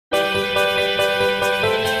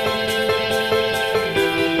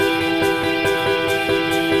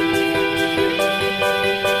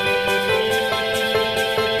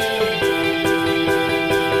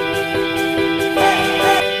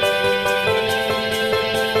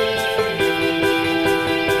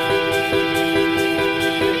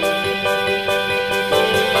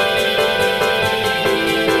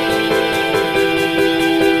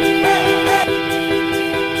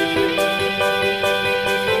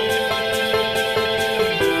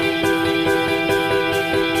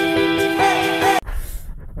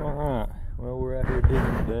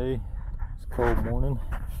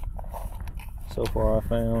So far I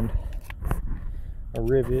found a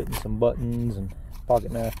rivet and some buttons and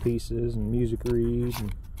pocket knife pieces and music reeds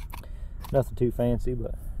and nothing too fancy,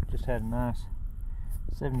 but just had a nice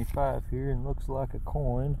 75 here and looks like a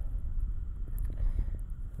coin.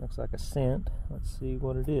 Looks like a cent. Let's see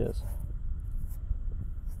what it is.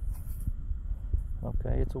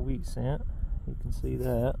 Okay, it's a wheat cent. You can see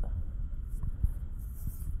that.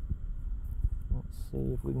 Let's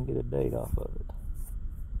see if we can get a date off of it.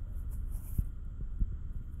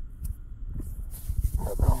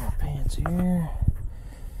 Rubbing on my pants here.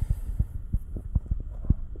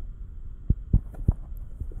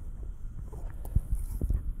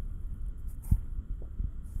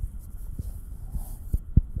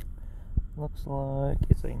 Looks like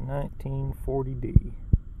it's a 1940D.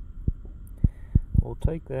 We'll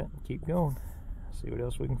take that and keep going. See what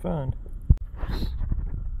else we can find.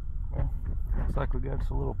 Well, looks like we got us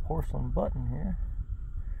a little porcelain button here.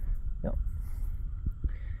 Yep.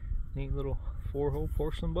 Neat little 4-hole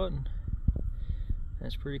porcelain button.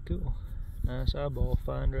 That's pretty cool. Nice eyeball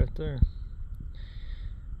find right there.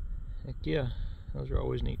 Heck yeah, those are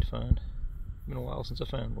always neat to find. Been a while since I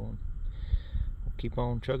found one. We'll keep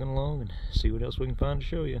on chugging along and see what else we can find to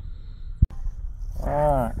show you.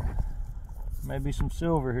 Alright, maybe some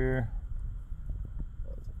silver here.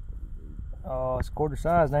 Oh, it's quarter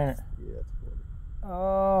size, ain't it? Yeah, it's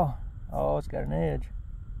quarter. Oh, it's got an edge.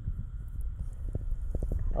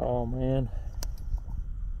 Oh man.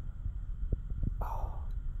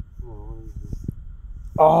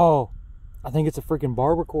 Oh, I think it's a freaking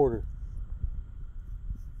barber quarter.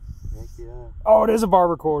 Heck yeah. Oh, it is a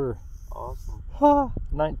barber quarter. Awesome.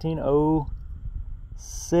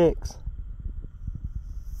 1906.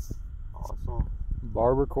 Awesome.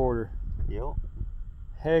 Barber quarter. Yep.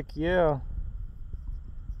 Heck yeah.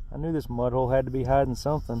 I knew this mud hole had to be hiding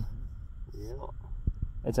something. Yep.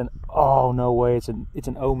 It's an, oh no way, it's an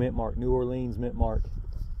O mint mark, New Orleans mint mark.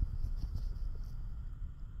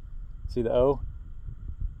 See the O?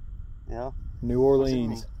 Yeah. New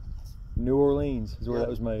Orleans. New Orleans is where that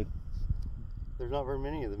was made. There's not very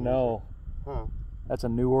many of them. No. Huh. That's a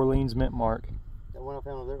New Orleans mint mark. That one I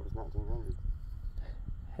found over there was 1900.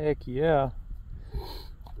 Heck yeah.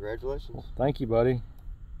 Congratulations. Well, thank you, buddy.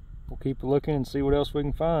 We'll keep looking and see what else we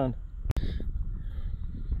can find.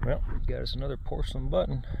 Well, got us another porcelain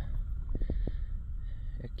button.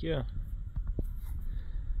 Heck yeah.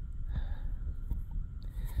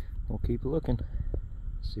 We'll keep looking.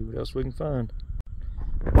 See what else we can find.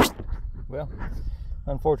 Well,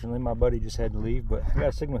 unfortunately my buddy just had to leave, but I got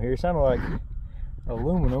a signal here. It sounded like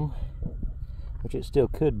aluminum, which it still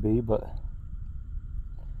could be, but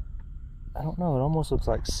I don't know. It almost looks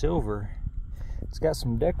like silver. It's got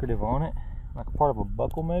some decorative on it, like a part of a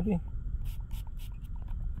buckle maybe.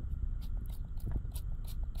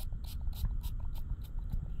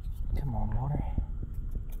 Come on, water.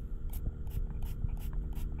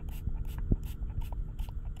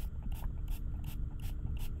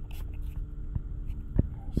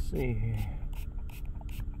 Let's see here.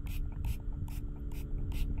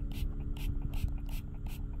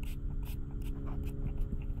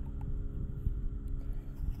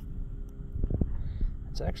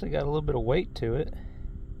 It's actually got a little bit of weight to it.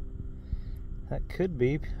 That could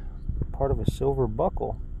be part of a silver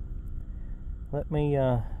buckle. Let me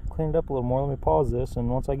clean it up a little more. Let me pause this, and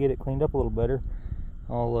once I get it cleaned up a little better,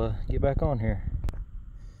 I'll get back on here.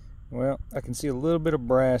 Well, I can see a little bit of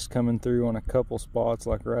brass coming through on a couple spots,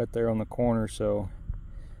 like right there on the corner, so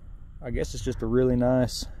I guess it's just a really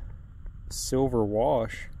nice silver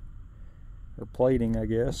wash, or plating, I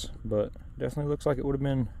guess, but definitely looks like it would have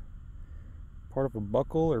been part of a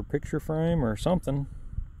buckle or picture frame or something.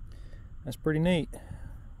 That's pretty neat.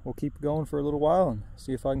 We'll keep going for a little while and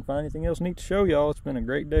see if I can find anything else neat to show y'all. It's been a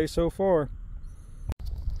great day so far.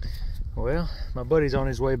 Well, my buddy's on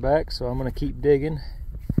his way back, so I'm gonna keep digging.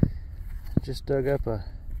 Just dug up a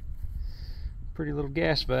pretty little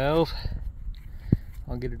gas valve.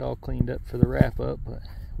 I'll get it all cleaned up for the wrap up, but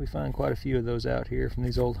we find quite a few of those out here from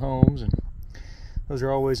these old homes, and those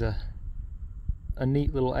are always a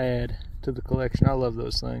neat little add to the collection. I love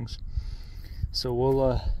those things. So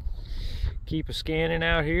we'll keep a scanning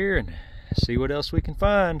out here and see what else we can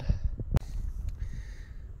find.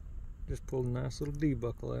 Just pulled a nice little D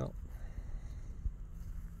buckle out.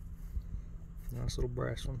 Nice little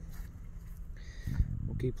brass one.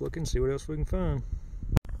 We'll keep looking, see what else we can find.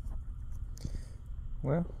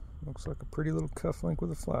 Well, looks like a pretty little cufflink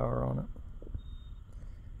with a flower on it.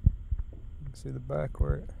 You can see the back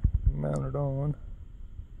where it mounted on.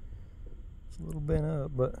 It's a little bent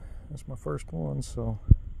up, but that's my first one, so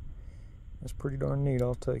that's pretty darn neat.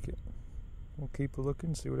 I'll take it. We'll keep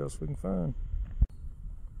looking, see what else we can find.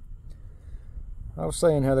 I was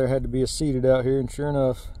saying how there had to be a seated out here, and sure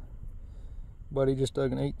enough, buddy just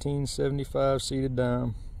dug an 1875 seated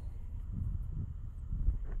dime.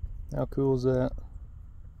 How cool is that?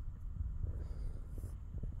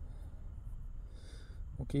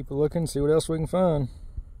 We'll keep a looking, see what else we can find.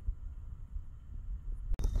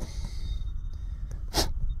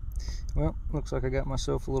 Well, looks like I got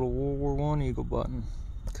myself a little World War I eagle button,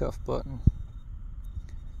 cuff button.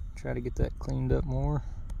 Try to get that cleaned up more.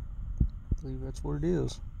 I believe that's what it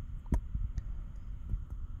is.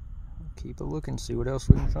 Keep a looking, see what else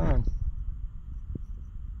we can find.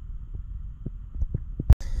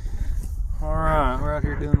 Alright, we're out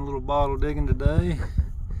here doing a little bottle digging today.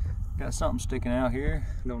 Got something sticking out here.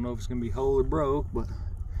 Don't know if it's going to be whole or broke, but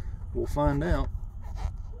we'll find out.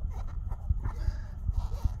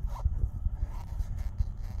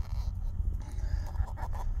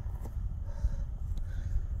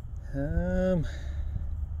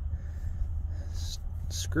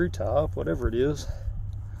 Screw top, whatever it is,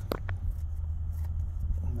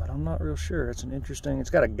 but I'm not real sure. It's an interesting, it's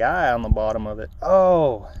got a guy on the bottom of it.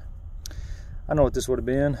 Oh, I know what this would have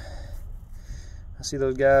been. I see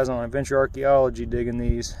those guys on Adventure Archaeology digging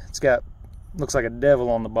these. It's got, looks like a devil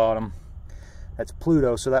on the bottom. That's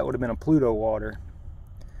Pluto, so that would have been a Pluto water.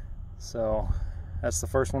 So that's the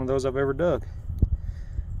first one of those I've ever dug.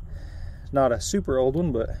 It's not a super old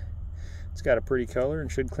one, but it's got a pretty color and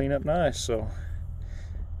should clean up nice, so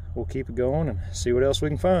we'll keep it going and see what else we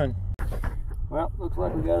can find. Well, looks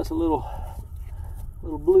like we got us a little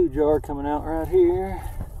blue jar coming out right here.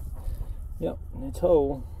 Yep, and it's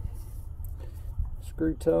whole.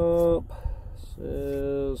 Screw top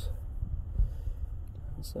says,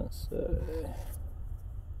 what's that say?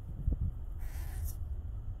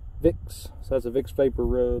 Vicks. So that's a Vicks vapor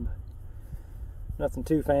rub. Nothing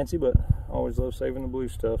too fancy, but I always love saving the blue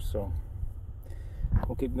stuff, so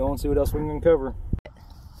we'll keep going, see what else we can uncover.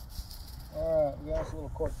 Alright, we got us a little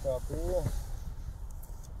cork top here.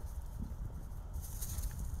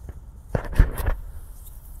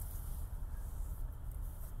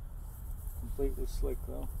 Completely slick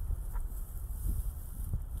though.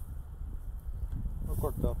 No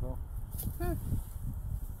cork top though.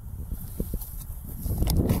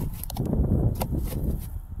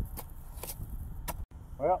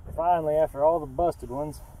 Well, finally, after all the busted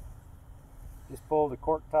ones, just pulled the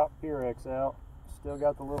cork top Pyrex out. Still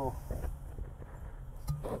got the little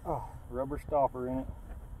rubber stopper in it.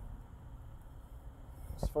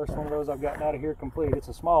 It's the first one of those I've gotten out of here complete. It's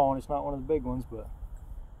a small one, it's not one of the big ones, but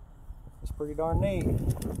it's pretty darn neat.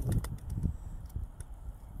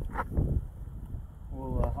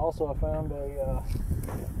 Well, also I found a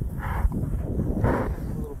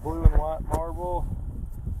little blue and white marble.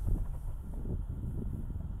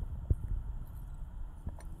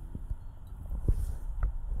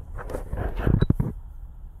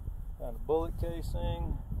 Found a bullet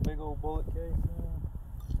casing, big old bullet casing.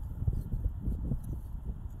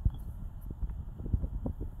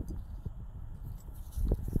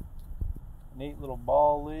 Neat little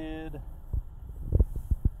ball lid.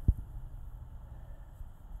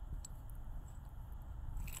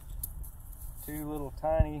 Two little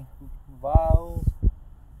tiny vials.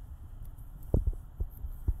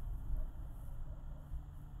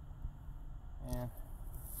 And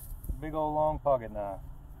a big old long pocket knife.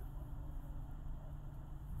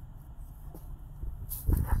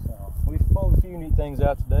 So we've pulled a few neat things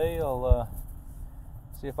out today. I'll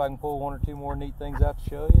see if I can pull one or two more neat things out to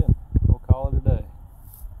show you, and we'll call it a day.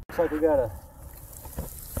 Looks like we got a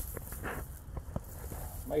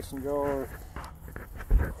mason jar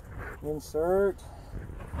insert.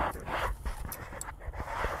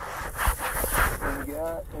 And we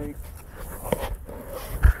got a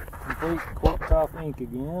complete cork top ink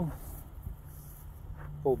again.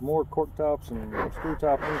 Pulled more cork tops and screw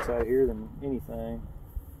top inks out of here than anything.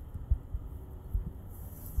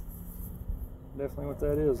 Definitely what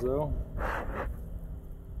that is though.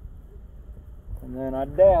 And then I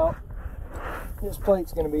doubt this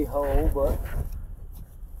plate's going to be whole, but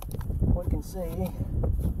we can see.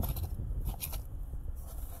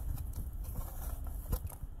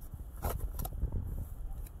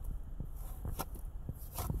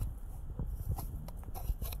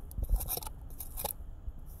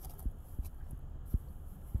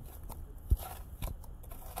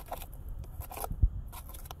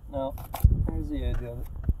 No, here's the edge of it.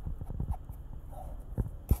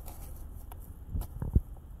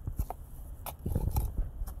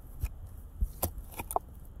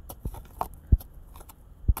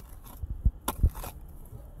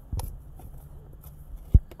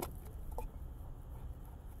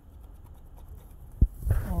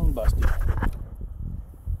 And busted.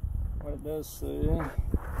 What it does say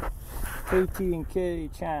KT&K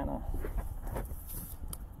China.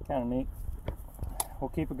 Kind of neat. We'll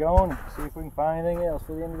keep it going and see if we can find anything else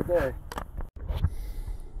for the end of the day.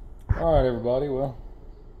 Alright everybody, well,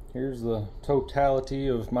 here's the totality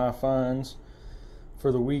of my finds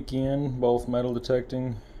for the weekend, both metal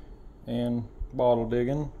detecting and bottle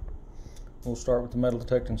digging. We'll start with the metal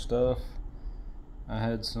detecting stuff. I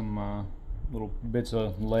had some little bits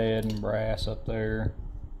of lead and brass up there.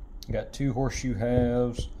 Got 2 horseshoe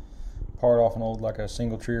halves, part off an old like a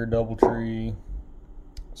single tree or double tree,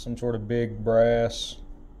 some sort of big brass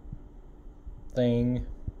thing.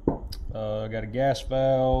 Got a gas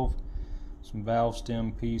valve, some valve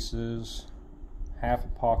stem pieces, half a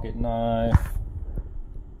pocket knife,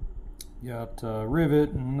 got a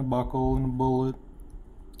rivet and a buckle and a bullet,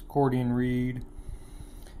 accordion reed.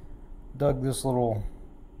 Dug this little,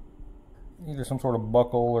 either some sort of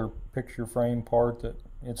buckle or picture frame part that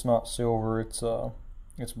it's not silver, it's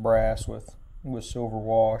brass with silver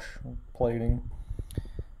wash plating.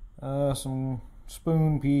 Some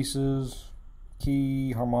spoon pieces,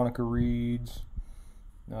 key, harmonica reeds,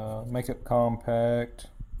 makeup compact.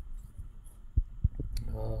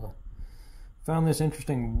 Found this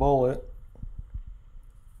interesting bullet.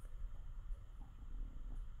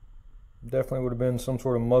 Definitely would have been some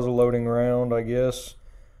sort of muzzle loading round, I guess.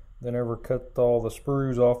 They never cut all the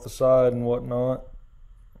sprues off the side and whatnot,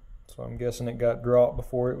 so I'm guessing it got dropped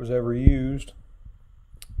before it was ever used.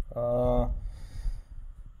 Found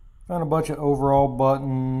a bunch of overall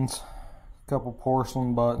buttons, a couple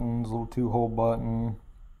porcelain buttons, a little 2-hole button,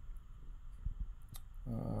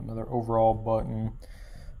 another overall button.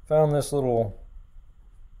 Found this little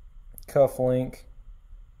cuff link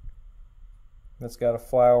that's got a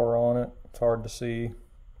flower on it. It's hard to see,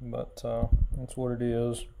 but that's what it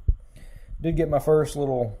is. Did get my first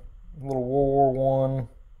little World War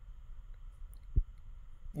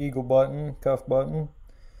I eagle button, cuff button.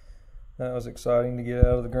 That was exciting to get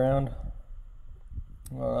out of the ground.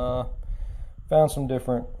 Found some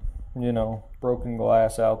different, broken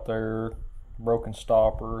glass out there, broken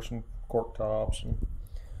stoppers and cork tops and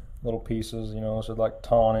little pieces, so like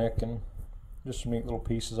tonic and just some neat little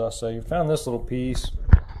pieces I saved. Found this little piece.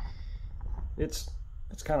 It's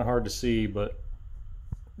kind of hard to see, but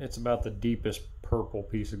it's about the deepest purple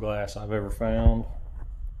piece of glass I've ever found.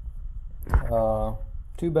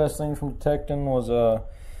 2 best things from detecting was a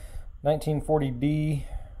 1940D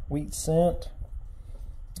wheat cent,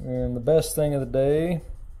 and the best thing of the day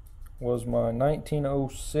was my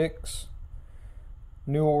 1906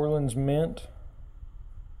 New Orleans Mint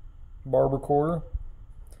barber quarter.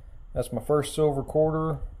 That's my first silver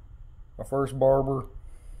quarter, my first barber,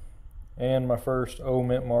 and my first O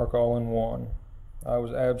mint mark all in one. I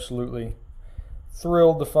was absolutely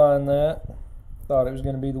thrilled to find that. Thought it was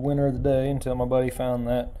going to be the winner of the day until my buddy found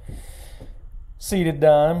that seated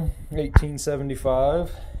dime,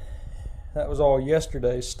 1875. That was all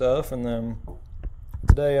yesterday's stuff, and then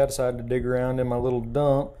today I decided to dig around in my little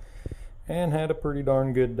dump and had a pretty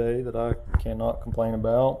darn good day that I cannot complain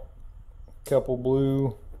about. Couple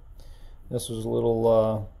blue. This was a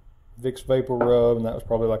little Vicks Vapor Rub, and that was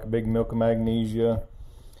probably like a big milk of magnesia.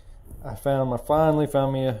 I finally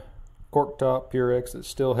found me a cork top Purex that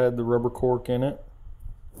still had the rubber cork in it.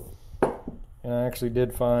 And I actually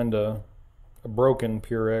did find a broken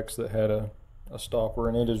Purex that had a stopper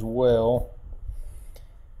in it as well.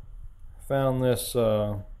 Found this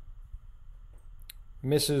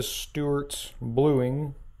Mrs. Stewart's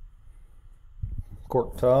Bluing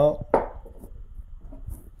cork top.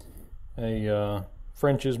 A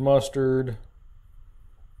French's Mustard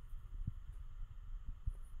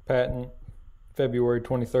patent, February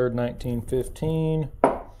 23rd, 1915.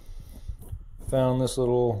 Found this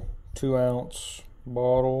little 2-ounce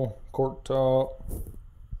bottle, cork top.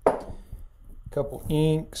 Couple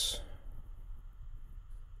inks.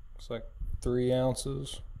 It's like 3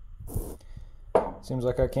 ounces. Seems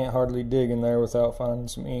like I can't hardly dig in there without finding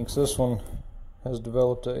some inks. This one has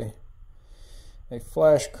developed a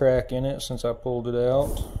flash crack in it since I pulled it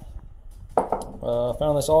out.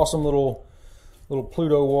 Found this awesome little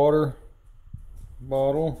Pluto water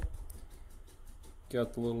bottle.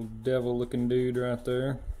 Got the little devil looking dude right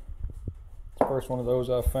there. First one of those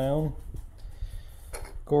I found.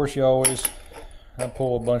 Of course, I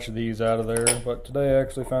pull a bunch of these out of there, but today I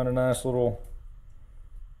actually found a nice little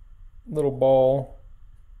ball.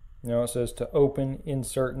 It says to open,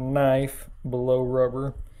 insert knife below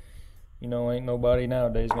rubber. Ain't nobody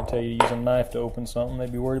nowadays gonna tell you to use a knife to open something.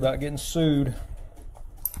 They'd be worried about getting sued.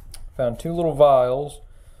 Found 2 little vials.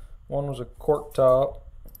 One was a cork top,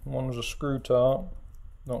 one was a screw top.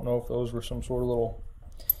 Don't know if those were some sort of little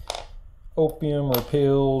opium or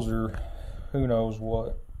pills or who knows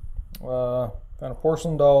what. Found a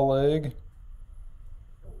porcelain doll leg.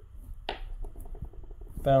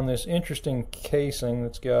 Found this interesting casing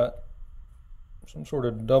that's got some sort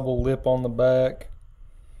of double lip on the back.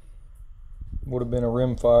 Would have been a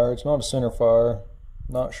rim fire. It's not a center fire.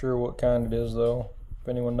 Not sure what kind it is though. If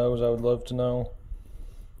anyone knows, I would love to know.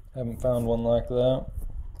 Haven't found one like that.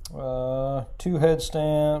 2 head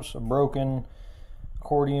stamps, a broken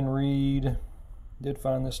accordion reed. Did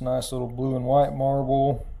find this nice little blue and white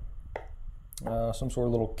marble. Some sort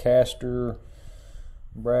of little caster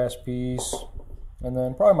brass piece. And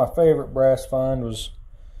then probably my favorite brass find was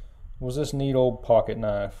this neat old pocket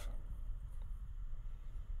knife.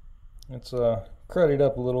 It's cruddied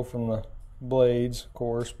up a little from the blades, of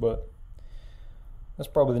course, but that's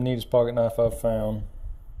probably the neatest pocket knife I've found.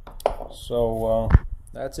 So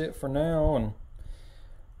that's it for now, and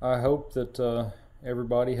I hope that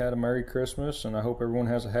everybody had a Merry Christmas, and I hope everyone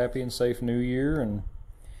has a happy and safe New Year. And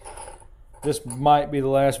this might be the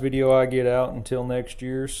last video I get out until next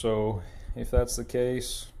year, so if that's the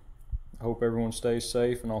case, I hope everyone stays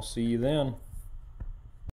safe, and I'll see you then.